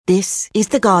This is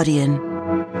The Guardian.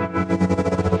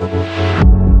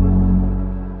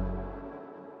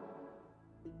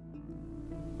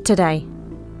 Today,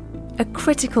 a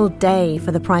critical day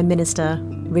for the Prime Minister,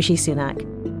 Rishi Sunak.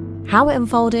 How it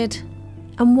unfolded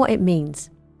and what it means.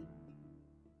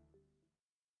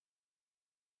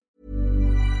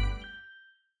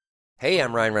 Hey,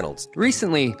 I'm Ryan Reynolds.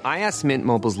 Recently, I asked Mint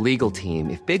Mobile's legal team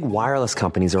if big wireless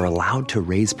companies are allowed to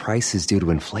raise prices due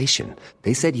to inflation.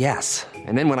 They said yes.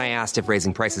 And then when I asked if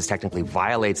raising prices technically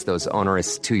violates those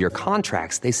onerous two-year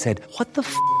contracts, they said, "What the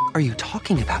f*** are you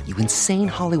talking about, you insane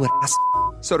Hollywood ass?"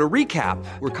 So to recap,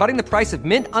 we're cutting the price of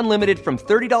Mint Unlimited from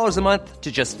 $30 a month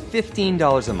to just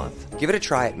 $15 a month. Give it a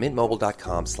try at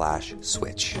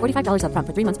mintmobile.com/switch. $45 up front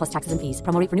for 3 months plus taxes and fees.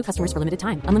 Promo rate for new customers for limited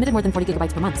time. Unlimited more than 40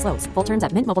 gigabytes per month. Slows full terms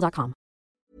at mintmobile.com.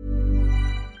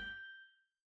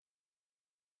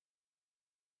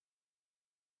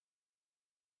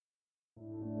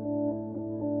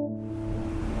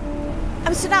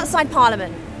 I'm stood outside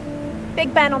Parliament.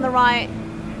 Big Ben on the right,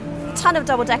 a ton of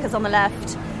double-deckers on the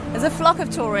left. There's a flock of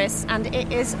tourists and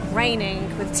it is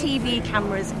raining with TV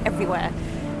cameras everywhere.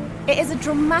 It is a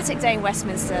dramatic day in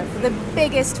Westminster for the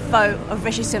biggest vote of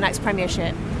Rishi Sunak's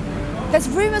premiership. There's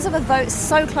rumours of a vote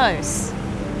so close,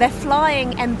 they're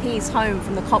flying MPs home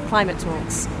from the COP climate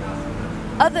talks.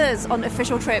 Others on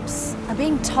official trips are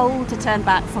being told to turn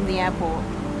back from the airport.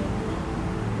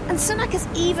 And Sunak is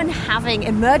even having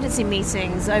emergency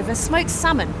meetings over smoked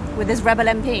salmon with his rebel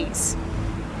MPs.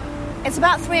 It's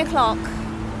about 3 o'clock.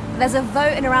 There's a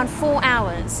vote in around 4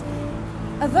 hours.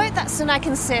 A vote that Sunak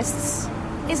insists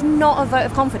is not a vote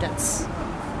of confidence.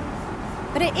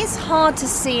 But it is hard to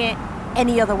see it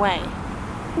any other way.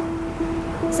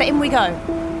 So in we go.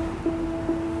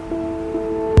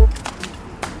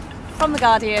 From The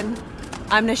Guardian,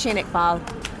 I'm Nosheen Iqbal.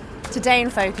 Today in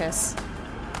focus,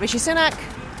 Rishi Sunak,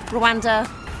 Rwanda,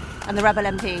 and the rebel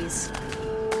MPs.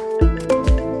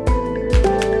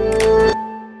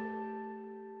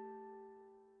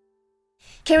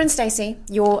 Kieran Stacey,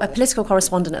 you're a political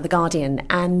correspondent at The Guardian,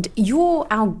 and you're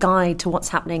our guide to what's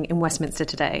happening in Westminster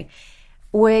today.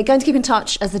 We're going to keep in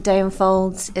touch as the day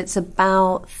unfolds. It's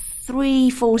about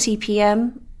 3:40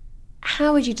 p.m.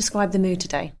 How would you describe the mood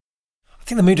today? I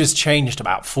think the mood has changed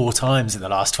about 4 times in the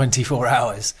last 24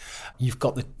 hours. You've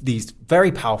got these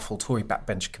very powerful Tory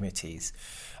backbench committees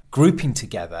grouping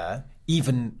together,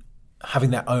 even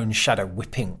having their own shadow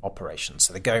whipping operations.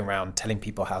 So they're going around telling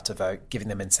people how to vote, giving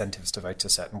them incentives to vote a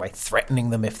certain way,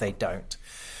 threatening them if they don't.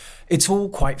 It's all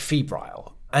quite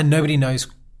febrile, and nobody knows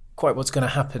quite what's going to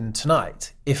happen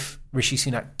tonight. If Rishi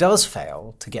Sunak does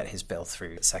fail to get his bill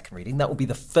through at second reading, that will be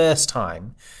the first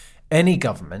time any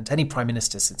government, any prime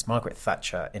minister since Margaret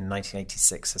Thatcher in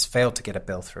 1986 has failed to get a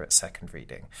bill through at second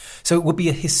reading. So it would be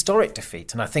a historic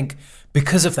defeat, and I think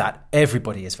because of that,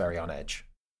 everybody is very on edge.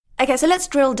 Okay, so let's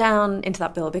drill down into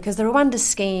that bill, because the Rwanda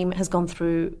scheme has gone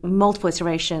through multiple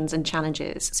iterations and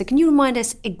challenges. So can you remind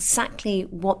us exactly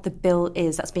what the bill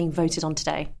is that's being voted on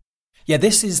today? Yeah,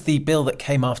 this is the bill that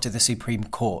came after the Supreme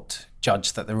Court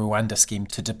judged that the Rwanda scheme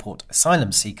to deport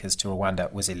asylum seekers to Rwanda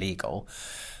was illegal.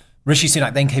 Rishi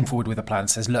Sunak then came forward with a plan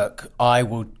that says, look, I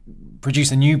will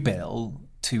produce a new bill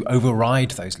to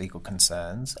override those legal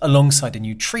concerns alongside a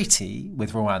new treaty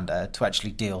with Rwanda to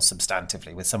actually deal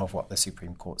substantively with some of what the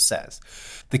Supreme Court says.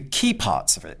 The key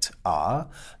parts of it are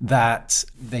that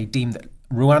they deem that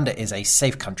Rwanda is a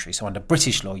safe country. So under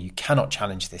British law, you cannot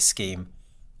challenge this scheme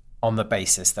on the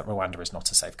basis that Rwanda is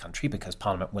not a safe country, because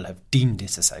Parliament will have deemed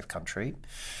it a safe country.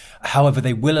 However,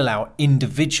 they will allow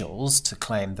individuals to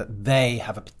claim that they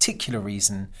have a particular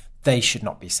reason they should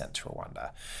not be sent to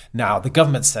Rwanda. Now, the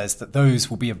government says that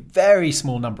those will be a very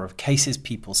small number of cases,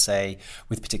 people say,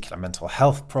 with particular mental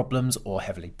health problems, or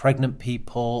heavily pregnant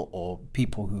people, or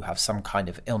people who have some kind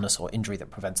of illness or injury that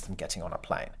prevents them getting on a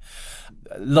plane.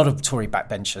 A lot of Tory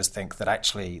backbenchers think that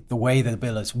actually the way the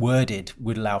bill is worded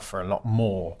would allow for a lot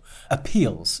more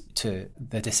appeals to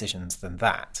the decisions than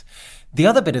that. The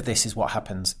other bit of this is what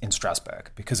happens in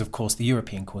Strasbourg, because, of course, the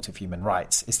European Court of Human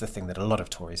Rights is the thing that a lot of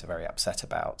Tories are very upset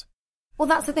about. Well,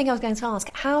 that's the thing I was going to ask.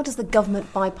 How does the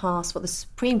government bypass what the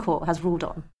Supreme Court has ruled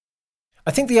on?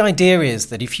 I think the idea is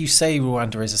that if you say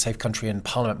Rwanda is a safe country and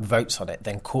Parliament votes on it,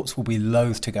 then courts will be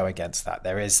loath to go against that.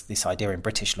 There is this idea in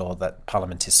British law that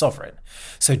Parliament is sovereign.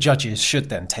 So judges should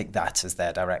then take that as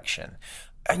their direction.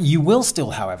 And you will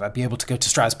still, however, be able to go to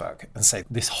Strasbourg and say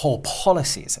this whole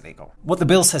policy is illegal. What the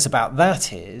bill says about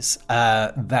that is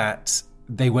that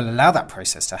they will allow that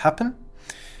process to happen.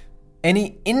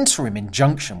 Any interim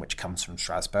injunction which comes from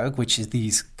Strasbourg, which is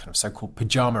these kind of so-called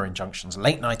pyjama injunctions,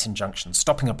 late-night injunctions,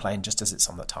 stopping a plane just as it's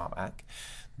on the tarmac,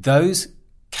 those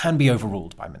can be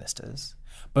overruled by ministers.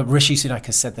 But Rishi Sunak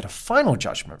has said that a final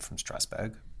judgment from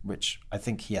Strasbourg, which I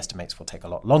think he estimates will take a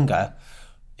lot longer,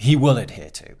 he will adhere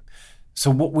to. So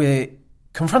what we're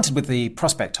confronted with the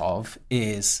prospect of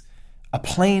is a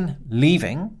plane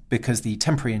leaving because the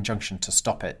temporary injunction to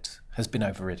stop it has been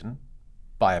overridden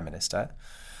by a minister,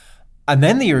 and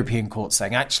then the European Court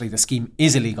saying actually the scheme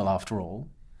is illegal after all,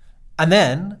 and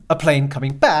then a plane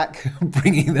coming back,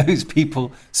 bringing those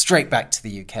people straight back to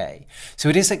the UK. So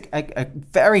it is a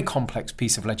very complex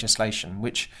piece of legislation,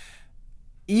 which,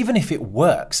 even if it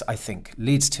works, I think,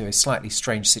 leads to a slightly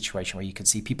strange situation where you could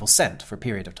see people sent for a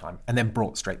period of time and then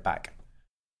brought straight back.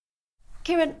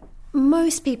 Kieran,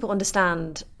 most people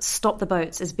understand Stop the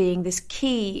Boats as being this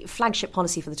key flagship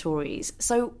policy for the Tories.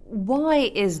 So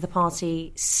why is the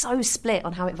party so split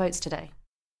on how it votes today?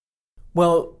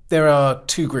 Well, there are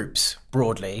two groups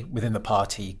broadly within the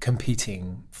party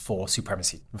competing for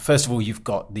supremacy. First of all, you've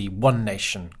got the One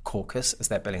Nation caucus, as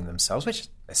they're billing themselves, which is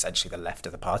essentially the left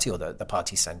of the party, or the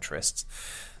party centrists.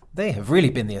 They have really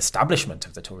been the establishment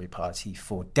of the Tory party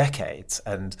for decades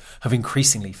and have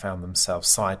increasingly found themselves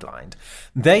sidelined.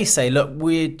 They say, look,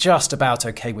 we're just about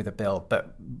okay with the bill,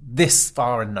 but this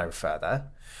far and no further.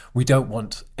 We don't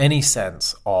want any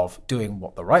sense of doing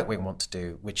what the right wing want to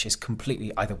do, which is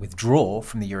completely either withdraw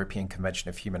from the European Convention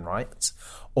of Human Rights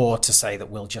or to say that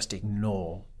we'll just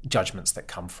ignore judgments that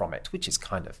come from it, which is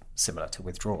kind of similar to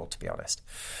withdrawal, to be honest.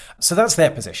 So that's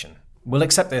their position. We'll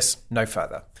accept this no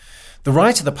further. The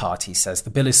right of the party says the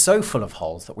bill is so full of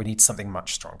holes that we need something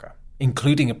much stronger,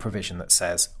 including a provision that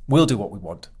says we'll do what we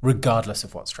want, regardless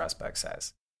of what Strasbourg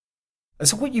says. And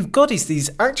so what you've got is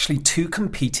these actually two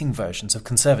competing versions of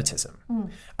conservatism.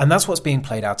 And that's what's being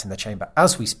played out in the chamber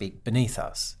as we speak beneath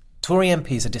us. Tory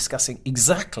MPs are discussing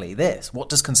exactly this. What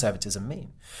does conservatism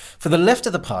mean? For the left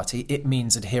of the party, it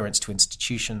means adherence to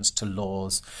institutions, to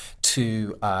laws,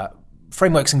 to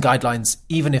frameworks and guidelines,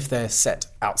 even if they're set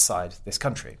outside this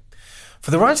country.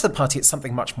 For the right of the party, it's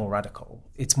something much more radical.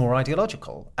 It's more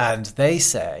ideological. And they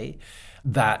say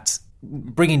that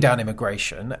bringing down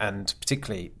immigration, and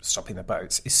particularly stopping the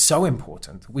boats, is so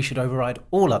important that we should override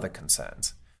all other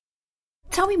concerns.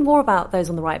 Tell me more about those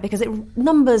on the right, because it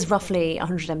numbers roughly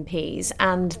 100 MPs,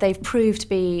 and they've proved to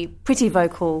be pretty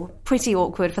vocal, pretty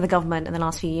awkward for the government in the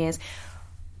last few years.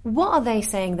 What are they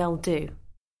saying they'll do?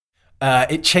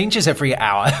 It changes every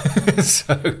hour.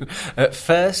 So at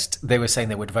first they were saying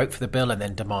they would vote for the bill and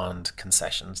then demand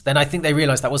concessions. Then I think they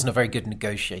realised that wasn't a very good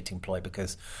negotiating ploy,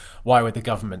 because why would the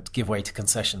government give way to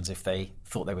concessions if they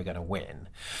thought they were going to win?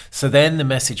 So then the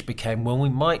message became, well, we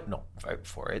might not vote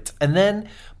for it. And then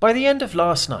by the end of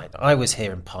last night, I was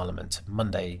here in Parliament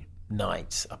Monday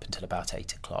night up until about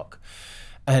 8 o'clock.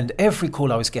 And every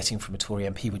call I was getting from a Tory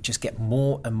MP would just get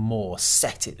more and more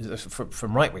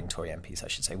from right-wing Tory MPs, I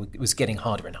should say. It was getting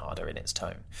harder and harder in its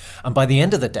tone. And by the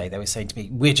end of the day, they were saying to me,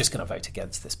 we're just going to vote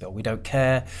against this bill. We don't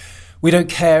care. We don't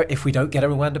care if we don't get a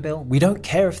Rwanda bill. We don't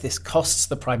care if this costs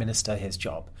the Prime Minister his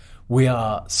job. We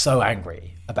are so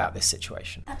angry about this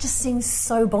situation. That just seems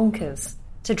so bonkers,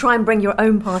 to try and bring your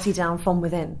own party down from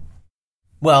within.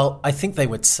 Well, I think they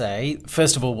would say,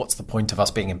 first of all, what's the point of us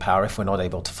being in power if we're not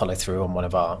able to follow through on one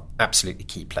of our absolutely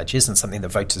key pledges, and something that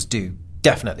voters do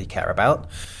definitely care about?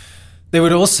 They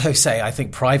would also say, I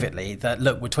think privately, that,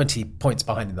 look, we're 20 points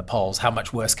behind in the polls. How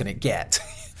much worse can it get?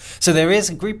 So there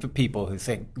is a group of people who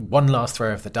think one last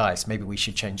throw of the dice, maybe we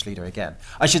should change leader again.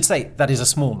 I should say that is a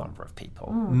small number of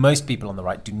people. Most people on the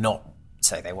right do not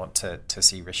say they want to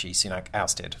see Rishi Sunak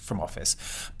ousted from office.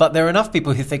 But there are enough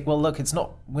people who think, well, look,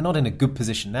 we're not in a good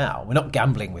position now. We're not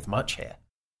gambling with much here.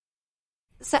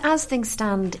 So as things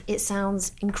stand, it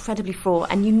sounds incredibly fraught,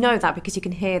 and you know that because you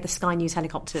can hear the Sky News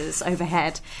helicopters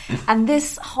overhead. And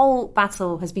this whole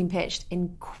battle has been pitched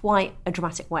in quite a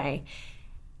dramatic way.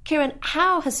 Kieran,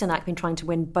 how has Sunak been trying to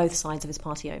win both sides of his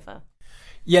party over?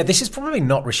 Yeah, this is probably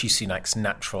not Rishi Sunak's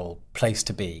natural place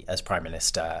to be as Prime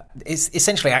Minister. It's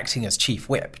essentially acting as chief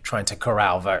whip, trying to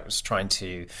corral votes, trying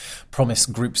to promise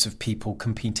groups of people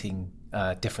competing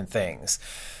different things.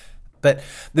 But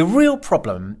the real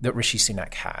problem that Rishi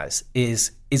Sunak has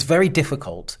is very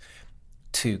difficult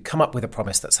to come up with a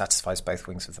promise that satisfies both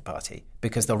wings of the party,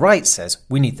 because the right says,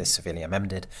 we need this severely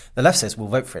amended. The left says, we'll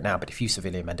vote for it now, but if you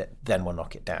severely amend it, then we'll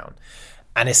knock it down.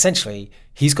 And essentially,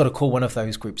 he's got to call one of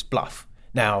those groups bluff.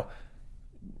 Now,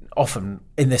 often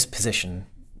in this position,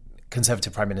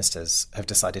 Conservative Prime Ministers have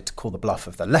decided to call the bluff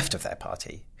of the left of their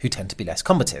party, who tend to be less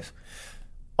combative.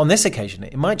 On this occasion,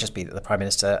 it might just be that the Prime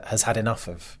Minister has had enough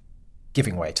of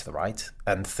giving way to the right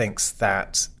and thinks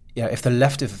that, you know, if the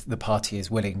left of the party is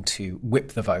willing to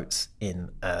whip the votes in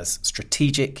as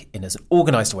strategic, in as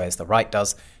organised a way as the right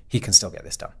does, he can still get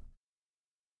this done.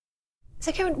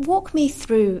 So, Karen, walk me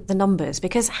through the numbers,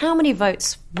 because how many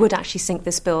votes would actually sink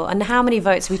this bill, and how many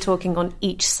votes are we talking on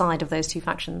each side of those two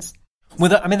factions? Well,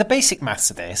 the basic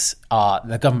maths of this are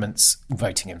the government's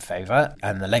voting in favour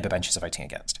and the Labour benches are voting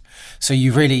against. So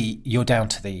you're down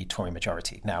to the Tory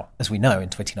majority. Now, as we know, in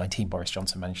 2019, Boris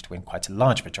Johnson managed to win quite a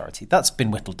large majority. That's been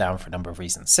whittled down for a number of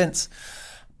reasons since.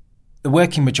 The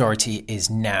working majority is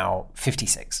now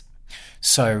 56.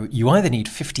 So you either need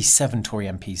 57 Tory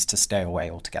MPs to stay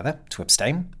away altogether, to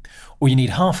abstain, or you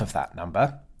need half of that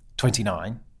number,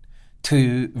 29,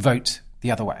 to vote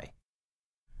the other way.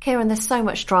 Kieran, there's so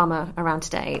much drama around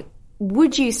today.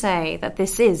 Would you say that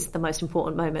this is the most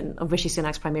important moment of Rishi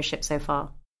Sunak's premiership so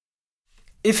far?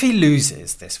 If he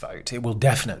loses this vote, it will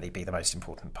definitely be the most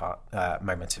important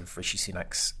moment of Rishi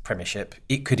Sunak's premiership.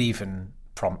 It could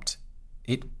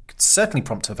certainly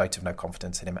prompt a vote of no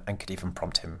confidence in him and could even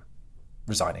prompt him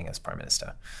resigning as Prime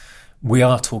Minister. We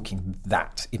are talking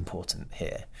that important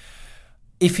here.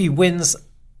 If he wins,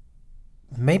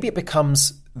 maybe it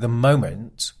becomes the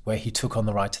moment where he took on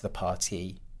the right of the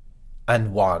party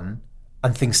and won,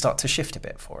 and things start to shift a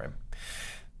bit for him.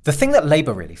 The thing that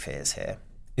Labour really fears here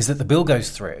is that the bill goes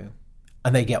through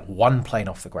and they get one plane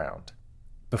off the ground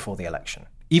before the election,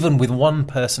 even with one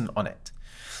person on it.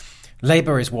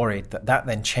 Labour is worried that that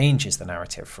then changes the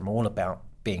narrative from all about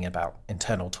being about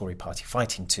internal Tory party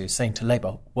fighting to saying to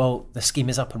Labour, well, the scheme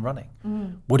is up and running.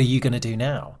 What are you going to do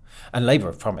now? And Labour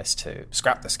have promised to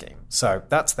scrap the scheme. So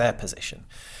that's their position.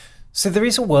 So there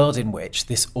is a world in which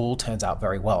this all turns out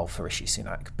very well for Rishi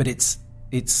Sunak, but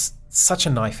it's such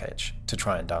a knife edge to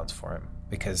try and dance for him,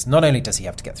 because not only does he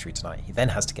have to get through tonight, he then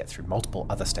has to get through multiple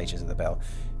other stages of the bill.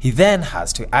 He then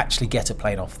has to actually get a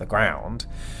plane off the ground,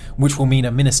 which will mean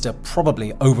a minister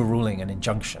probably overruling an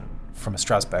injunction from a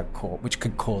Strasbourg court, which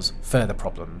could cause further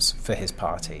problems for his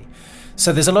party.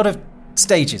 So there's a lot of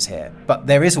stages here, but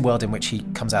there is a world in which he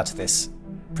comes out of this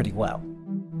pretty well.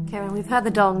 Karen, we've heard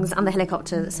the dongs and the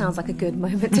helicopter. That sounds like a good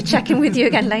moment to check in with you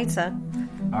again later.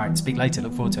 All right, speak later.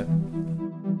 Look forward to it.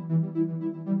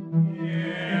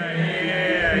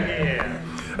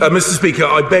 Mr. Speaker,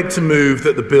 I beg to move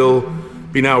that the bill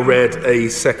be now read a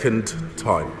second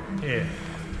time. Yeah.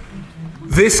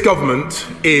 This government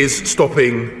is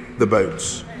stopping the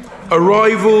boats.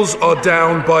 Arrivals are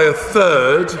down by a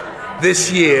third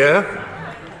this year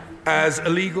as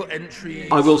illegal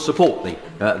entry... I will support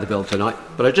the bill tonight,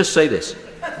 but I just say this.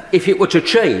 If it were to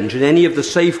change and any of the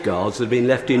safeguards that have been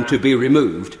left in to be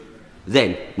removed,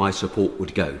 then my support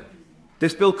would go.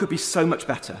 This bill could be so much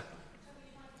better.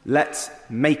 Let's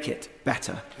make it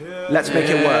better. Let's make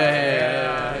it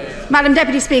work. Madam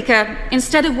Deputy Speaker,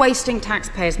 instead of wasting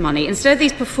taxpayers' money, instead of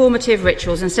these performative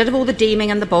rituals, instead of all the deeming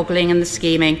and the boggling and the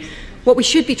scheming, what we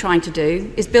should be trying to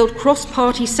do is build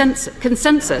cross-party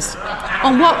consensus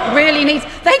on what really needs...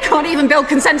 They can't even build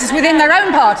consensus within their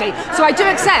own party, so I do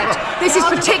accept this is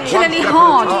particularly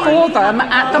hard for them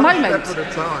at the moment.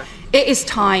 It is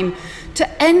time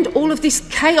to end all of this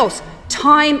chaos.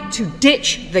 Time to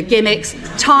ditch the gimmicks.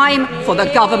 Time for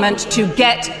the government to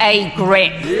get a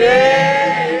grip.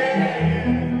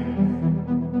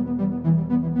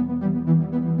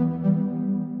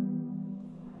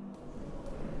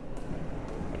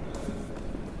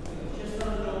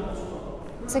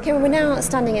 So, Kieran, we're now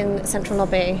standing in Central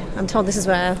Lobby. I'm told this is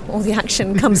where all the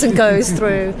action comes and goes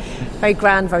through. Very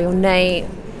grand, very ornate.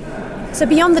 So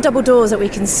beyond the double doors that we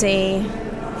can see,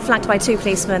 flanked by two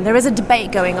policemen, there is a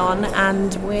debate going on,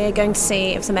 and we're going to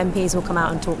see if some MPs will come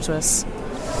out and talk to us.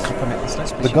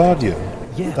 The Guardian?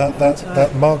 Yeah,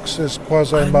 that Marxist,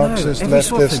 quasi-Marxist,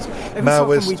 leftist,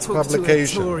 Maoist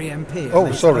publication.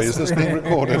 Oh, sorry, is this being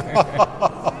recorded?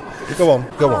 Go on.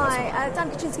 Hi, Dan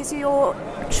Kaczynski, so you're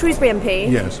Shrewsbury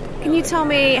MP. Yes. Can you tell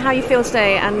me how you feel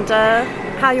today and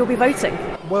how you'll be voting?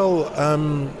 Well,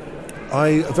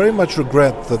 I very much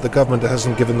regret that the government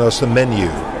hasn't given us a menu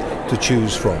to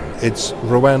choose from. It's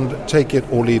Rwanda, take it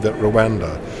or leave it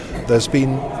Rwanda. There's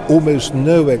been almost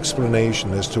no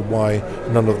explanation as to why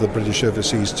none of the British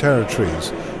overseas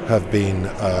territories have been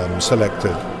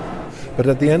selected. But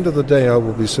at the end of the day, I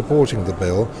will be supporting the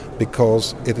bill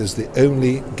because it is the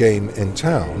only game in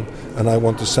town, and I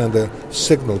want to send a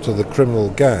signal to the criminal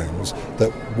gangs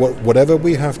that whatever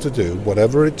we have to do,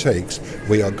 whatever it takes,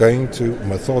 we are going to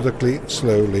methodically,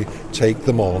 slowly take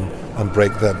them on and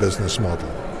break their business model.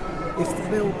 If the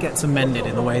bill gets amended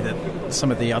in the way that some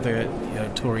of the other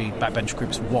Tory backbench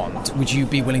groups want, would you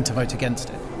be willing to vote against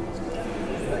it?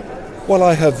 Well,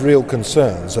 I have real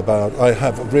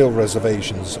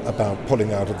reservations about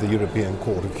pulling out of the European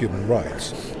Court of Human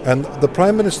Rights. And the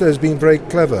Prime Minister has been very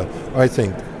clever, I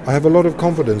think. I have a lot of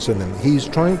confidence in him. He's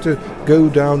trying to go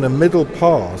down a middle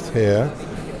path here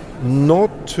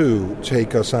not to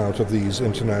take us out of these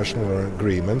international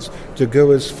agreements, to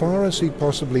go as far as he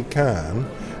possibly can,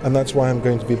 and that's why I'm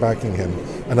going to be backing him.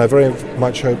 And I very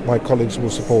much hope my colleagues will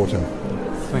support him.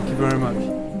 Thank you very much.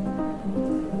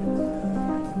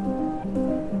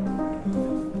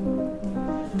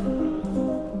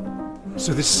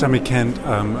 So this is Sammy Kent,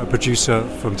 a producer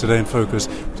from Today in Focus.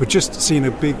 We've just seen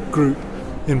a big group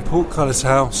in Portcullis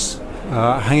House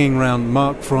hanging around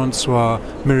Mark Francois,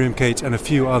 Miriam Kate and a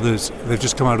few others. They've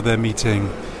just come out of their meeting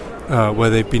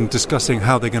where they've been discussing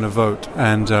how they're going to vote,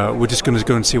 and we're just going to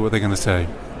go and see what they're going to say.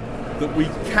 That we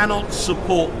cannot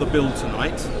support the bill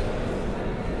tonight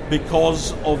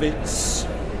because of its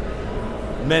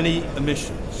many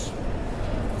omissions.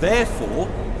 Therefore,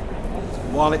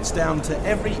 while it's down to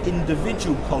every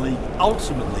individual colleague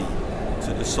ultimately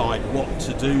to decide what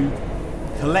to do,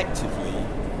 collectively,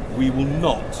 we will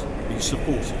not be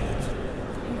supporting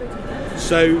it.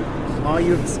 So, are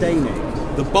you abstaining?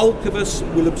 The bulk of us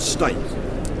will abstain.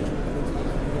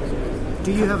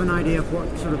 Do you have an idea of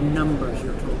what sort of numbers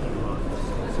you're talking about?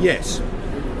 Yes.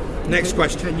 Next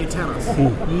question. Can you tell us?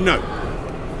 No.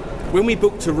 When we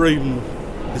booked a room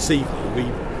this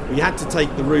evening, we had to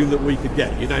take the room that we could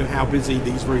get. You know how busy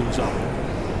these rooms are.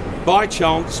 By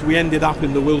chance, we ended up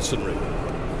in the Wilson room.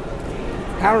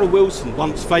 Harold Wilson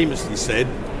once famously said,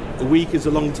 "A week is a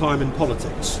long time in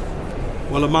politics."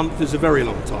 Well, a month is a very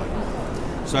long time.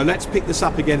 So let's pick this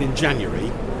up again in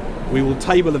January. We will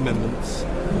table amendments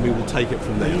and we will take it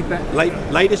from there.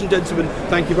 Ladies and gentlemen,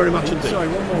 thank you very much indeed. Sorry,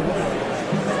 one more.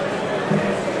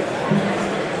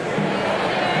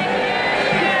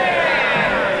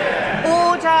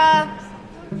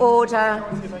 Order.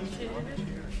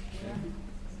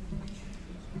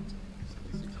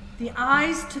 The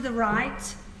ayes to the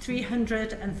right,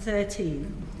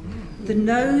 313. The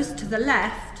noes to the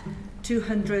left,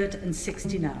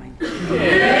 269.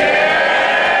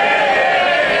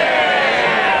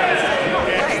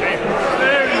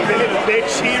 They're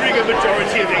cheering a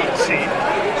majority of 80.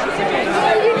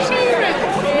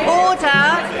 Order.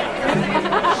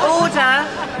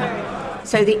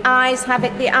 So the ayes have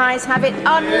it,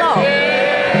 unlocked.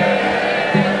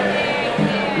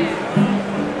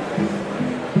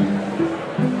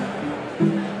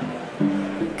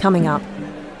 Coming up,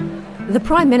 the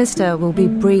Prime Minister will be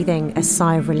breathing a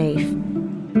sigh of relief.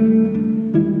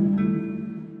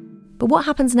 But what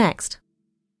happens next?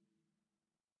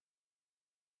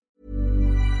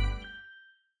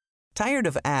 Tired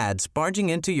of ads barging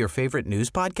into your favorite news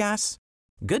podcasts?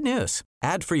 Good news.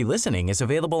 Ad-free listening is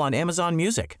available on Amazon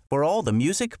Music for all the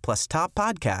music plus top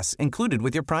podcasts included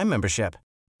with your Prime membership.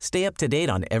 Stay up to date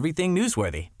on everything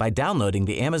newsworthy by downloading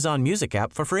the Amazon Music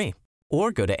app for free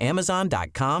or go to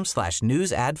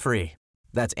amazon.com/news ad free.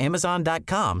 That's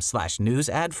amazon.com/news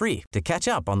ad free to catch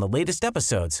up on the latest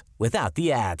episodes without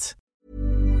the ads.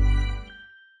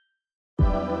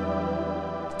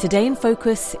 Today in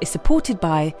Focus is supported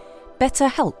by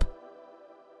BetterHelp.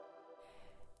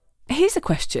 Here's a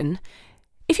question.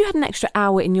 If you had an extra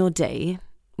hour in your day,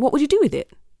 what would you do with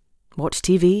it? Watch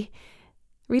TV?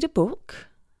 Read a book?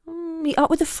 Meet up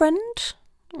with a friend?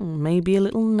 Maybe a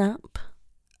little nap?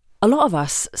 A lot of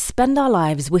us spend our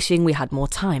lives wishing we had more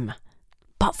time.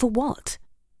 But for what?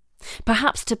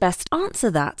 Perhaps to best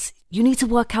answer that, you need to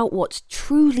work out what's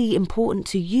truly important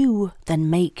to you, then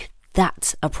make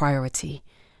that a priority.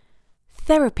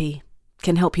 Therapy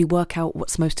can help you work out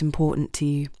what's most important to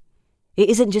you. It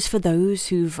isn't just for those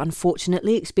who've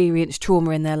unfortunately experienced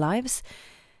trauma in their lives.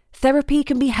 Therapy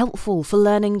can be helpful for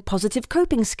learning positive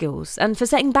coping skills and for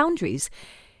setting boundaries.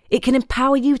 It can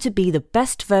empower you to be the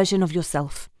best version of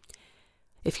yourself.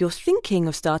 If you're thinking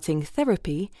of starting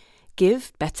therapy,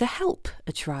 give BetterHelp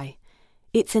a try.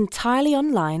 It's entirely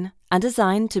online and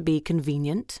designed to be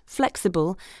convenient,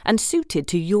 flexible, and suited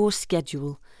to your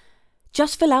schedule.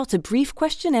 Just fill out a brief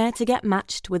questionnaire to get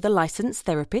matched with a licensed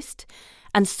therapist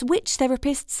and switch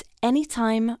therapists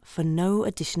anytime for no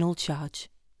additional charge.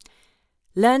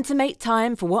 Learn to make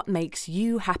time for what makes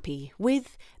you happy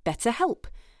with BetterHelp.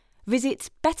 Visit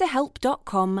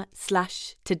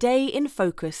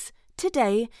betterhelp.com/todayinfocus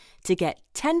today to get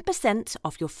 10%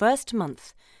 off your first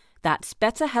month. That's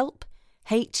BetterHelp,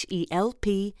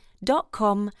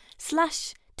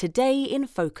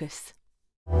 HELP.com/todayinfocus.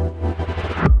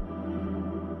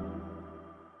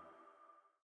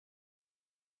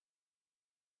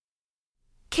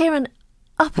 Kieran,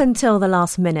 up until the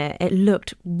last minute, it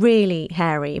looked really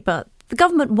hairy, but the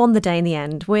government won the day in the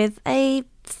end with a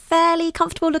fairly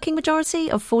comfortable-looking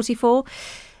majority of 44.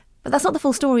 But that's not the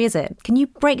full story, is it? Can you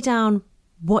break down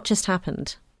what just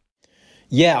happened?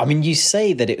 Yeah, I mean, you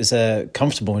say that it was a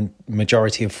comfortable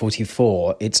majority of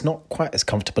 44. It's not quite as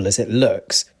comfortable as it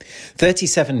looks.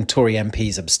 37 Tory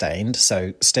MPs abstained,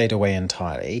 so stayed away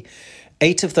entirely.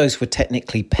 8 of those were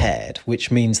technically paired, which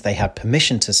means they had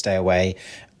permission to stay away,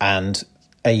 and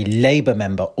a Labour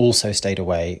member also stayed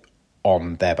away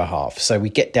on their behalf. So we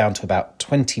get down to about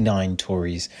 29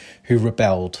 Tories who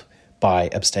rebelled by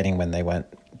abstaining when they weren't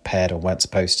paired or weren't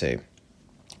supposed to.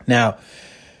 Now,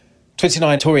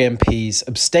 29 Tory MPs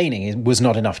abstaining was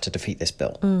not enough to defeat this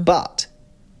bill. But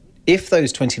if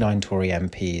those 29 Tory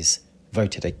MPs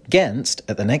voted against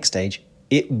at the next stage,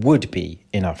 it would be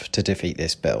enough to defeat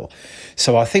this bill.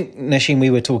 So I think, Nasheen, we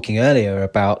were talking earlier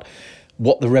about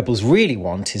what the rebels really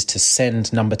want is to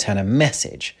send Number 10 a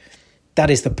message. That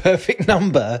is the perfect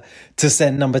number to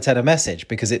send Number 10 a message,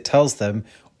 because it tells them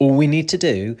all we need to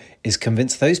do is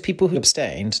convince those people who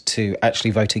abstained to actually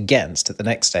vote against at the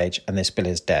next stage, and this bill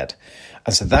is dead.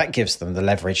 And so that gives them the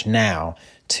leverage now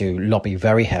to lobby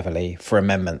very heavily for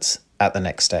amendments at the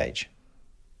next stage.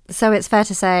 So it's fair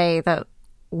to say that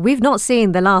we've not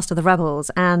seen the last of the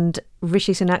rebels and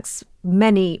Rishi Sunak's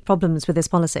many problems with this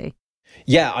policy.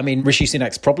 Yeah, I mean, Rishi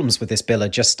Sunak's problems with this bill are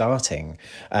just starting.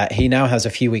 He now has a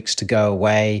few weeks to go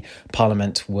away.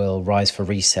 Parliament will rise for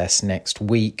recess next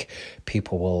week.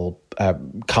 People will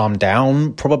calm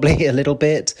down probably a little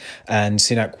bit. And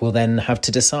Sunak will then have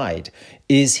to decide,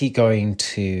 is he going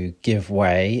to give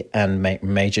way and make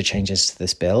major changes to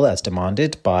this bill as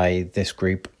demanded by this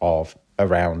group of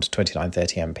around 29,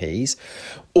 30 MPs?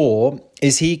 Or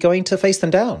is he going to face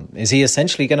them down? Is he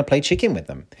essentially going to play chicken with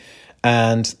them?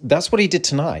 And that's what he did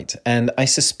tonight. And I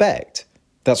suspect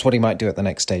that's what he might do at the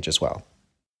next stage as well.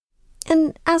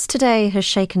 And as today has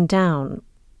shaken down,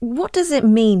 what does it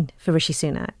mean for Rishi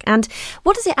Sunak? And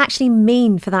what does it actually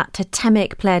mean for that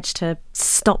totemic pledge to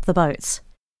stop the boats?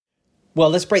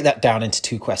 Well, let's break that down into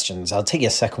 2 questions. I'll take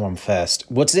your second one first.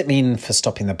 What does it mean for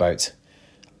stopping the boats?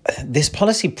 This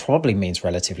policy probably means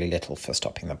relatively little for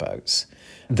stopping the boats.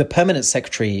 The permanent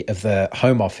secretary of the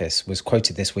Home Office was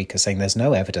quoted this week as saying there's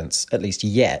no evidence, at least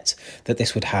yet, that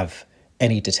this would have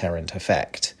any deterrent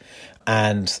effect.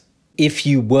 And if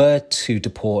you were to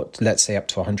deport, let's say, up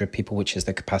to 100 people, which is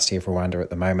the capacity of Rwanda at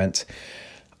the moment,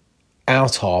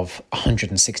 out of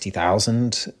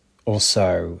 160,000 or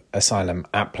so asylum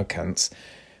applicants,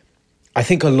 I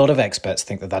think a lot of experts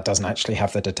think that that doesn't actually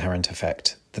have the deterrent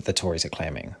effect that the Tories are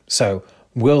claiming. So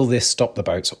will this stop the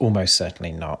boats? Almost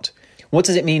certainly not. What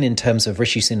does it mean in terms of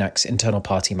Rishi Sunak's internal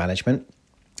party management?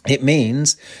 It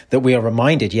means that we are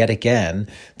reminded yet again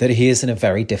that he is in a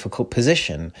very difficult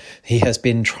position. He has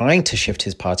been trying to shift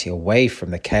his party away from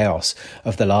the chaos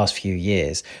of the last few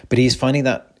years, but he's finding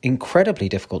that incredibly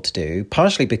difficult to do,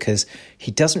 partially because he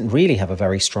doesn't really have a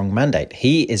very strong mandate.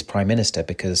 He is Prime Minister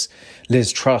because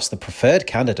Liz Truss, the preferred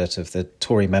candidate of the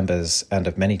Tory members and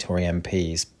of many Tory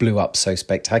MPs, blew up so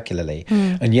spectacularly.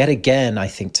 And yet again, I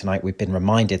think tonight we've been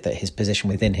reminded that his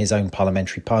position within his own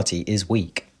parliamentary party is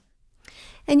weak.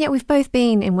 And yet we've both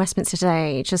been in Westminster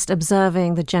today, just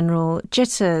observing the general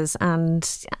jitters and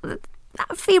that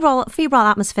febrile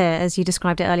atmosphere, as you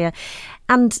described it earlier,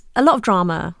 and a lot of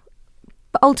drama.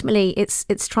 But ultimately,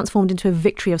 it's transformed into a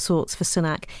victory of sorts for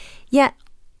Sunak. Yet,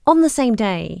 on the same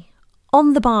day,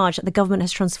 on the barge that the government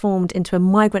has transformed into a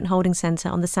migrant holding centre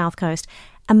on the south coast,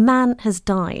 a man has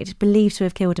died, believed to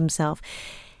have killed himself.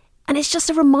 And it's just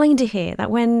a reminder here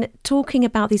that when talking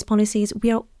about these policies,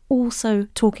 we are also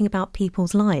talking about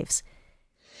people's lives.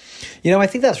 You know, I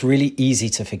think that's really easy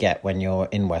to forget when you're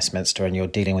in Westminster and you're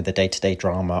dealing with the day-to-day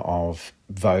drama of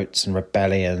votes and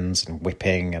rebellions and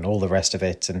whipping and all the rest of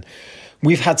it. And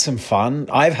we've had some fun.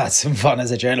 I've had some fun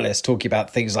as a journalist talking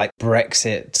about things like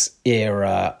Brexit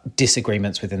era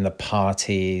disagreements within the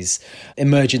parties,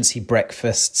 emergency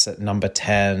breakfasts at Number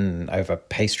 10 over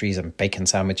pastries and bacon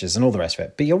sandwiches and all the rest of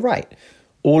it. But you're right.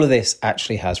 All of this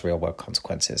actually has real-world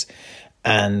consequences.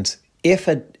 And if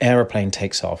an aeroplane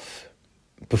takes off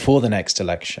before the next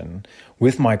election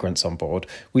with migrants on board,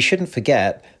 we shouldn't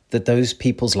forget that those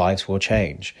people's lives will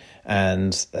change.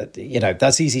 And,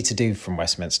 that's easy to do from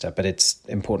Westminster, but it's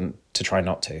important to try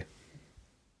not to.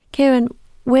 Kieran,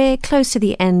 we're close to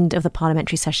the end of the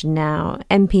parliamentary session now.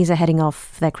 MPs are heading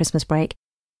off for their Christmas break.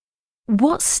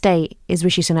 What state is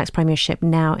Rishi Sunak's premiership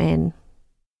now in?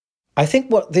 I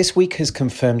think what this week has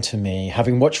confirmed to me,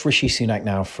 having watched Rishi Sunak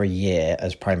now for a year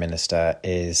as Prime Minister,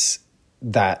 is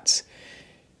that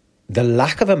the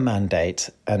lack of a mandate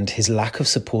and his lack of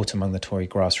support among the Tory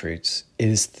grassroots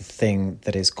is the thing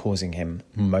that is causing him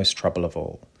most trouble of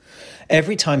all.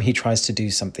 Every time he tries to do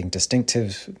something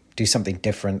distinctive, do something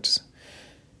different,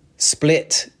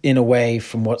 split in a way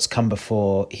from what's come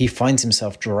before. He finds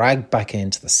himself dragged back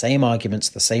into the same arguments,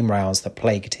 the same rows that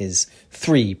plagued his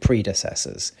 3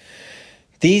 predecessors.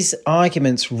 These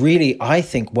arguments really, I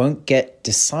think, won't get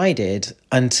decided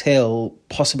until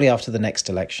possibly after the next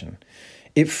election.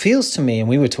 It feels to me, and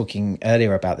we were talking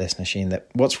earlier about this, Nasheen, that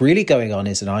what's really going on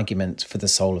is an argument for the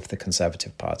soul of the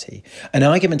Conservative Party, an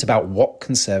argument about what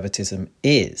conservatism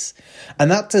is. And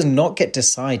that does not get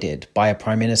decided by a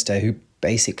prime minister who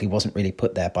basically wasn't really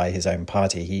put there by his own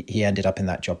party. He ended up in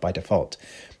that job by default.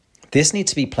 This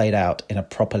needs to be played out in a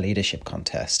proper leadership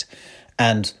contest.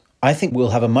 And I think we'll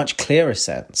have a much clearer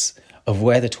sense of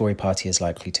where the Tory party is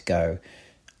likely to go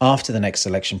after the next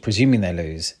election, presuming they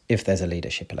lose, if there's a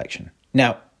leadership election.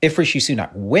 Now, if Rishi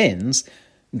Sunak wins,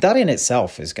 that in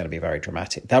itself is going to be very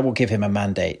dramatic. That will give him a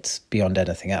mandate beyond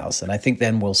anything else. And I think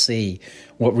then we'll see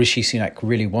what Rishi Sunak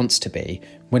really wants to be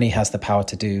when he has the power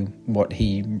to do what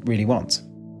he really wants.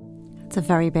 It's a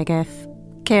very big if.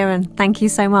 Kieran, thank you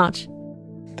so much.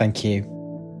 Thank you.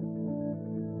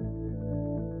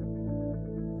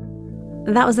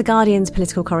 That was The Guardian's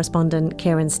political correspondent,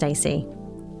 Kieran Stacey.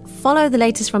 Follow the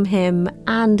latest from him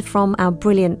and from our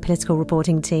brilliant political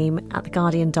reporting team at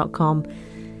theguardian.com.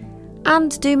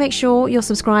 And do make sure you're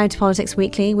subscribed to Politics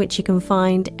Weekly, which you can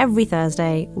find every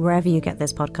Thursday wherever you get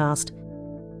this podcast.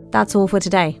 That's all for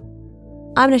today.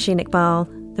 I'm Nasheen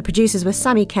Iqbal. The producers were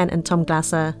Sammy Kent and Tom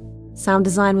Glasser. Sound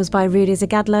design was by Rudy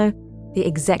Zagadlo. The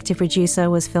executive producer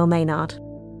was Phil Maynard.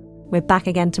 We're back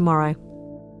again tomorrow.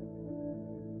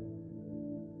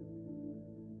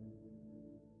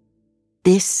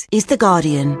 This is The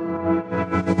Guardian.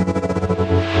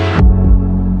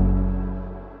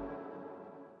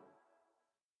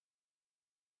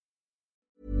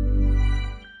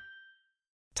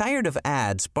 Tired of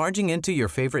ads barging into your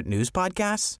favorite news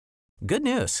podcasts? Good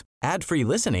news. Ad-free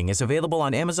listening is available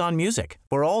on Amazon Music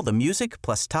for all the music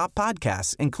plus top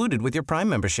podcasts included with your Prime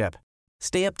membership.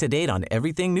 Stay up to date on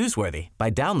everything newsworthy by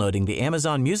downloading the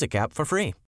Amazon Music app for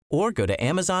free or go to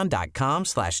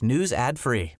amazon.com/news ad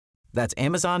free. That's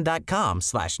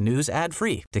amazon.com/news ad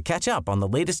free to catch up on the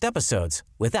latest episodes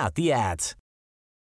without the ads.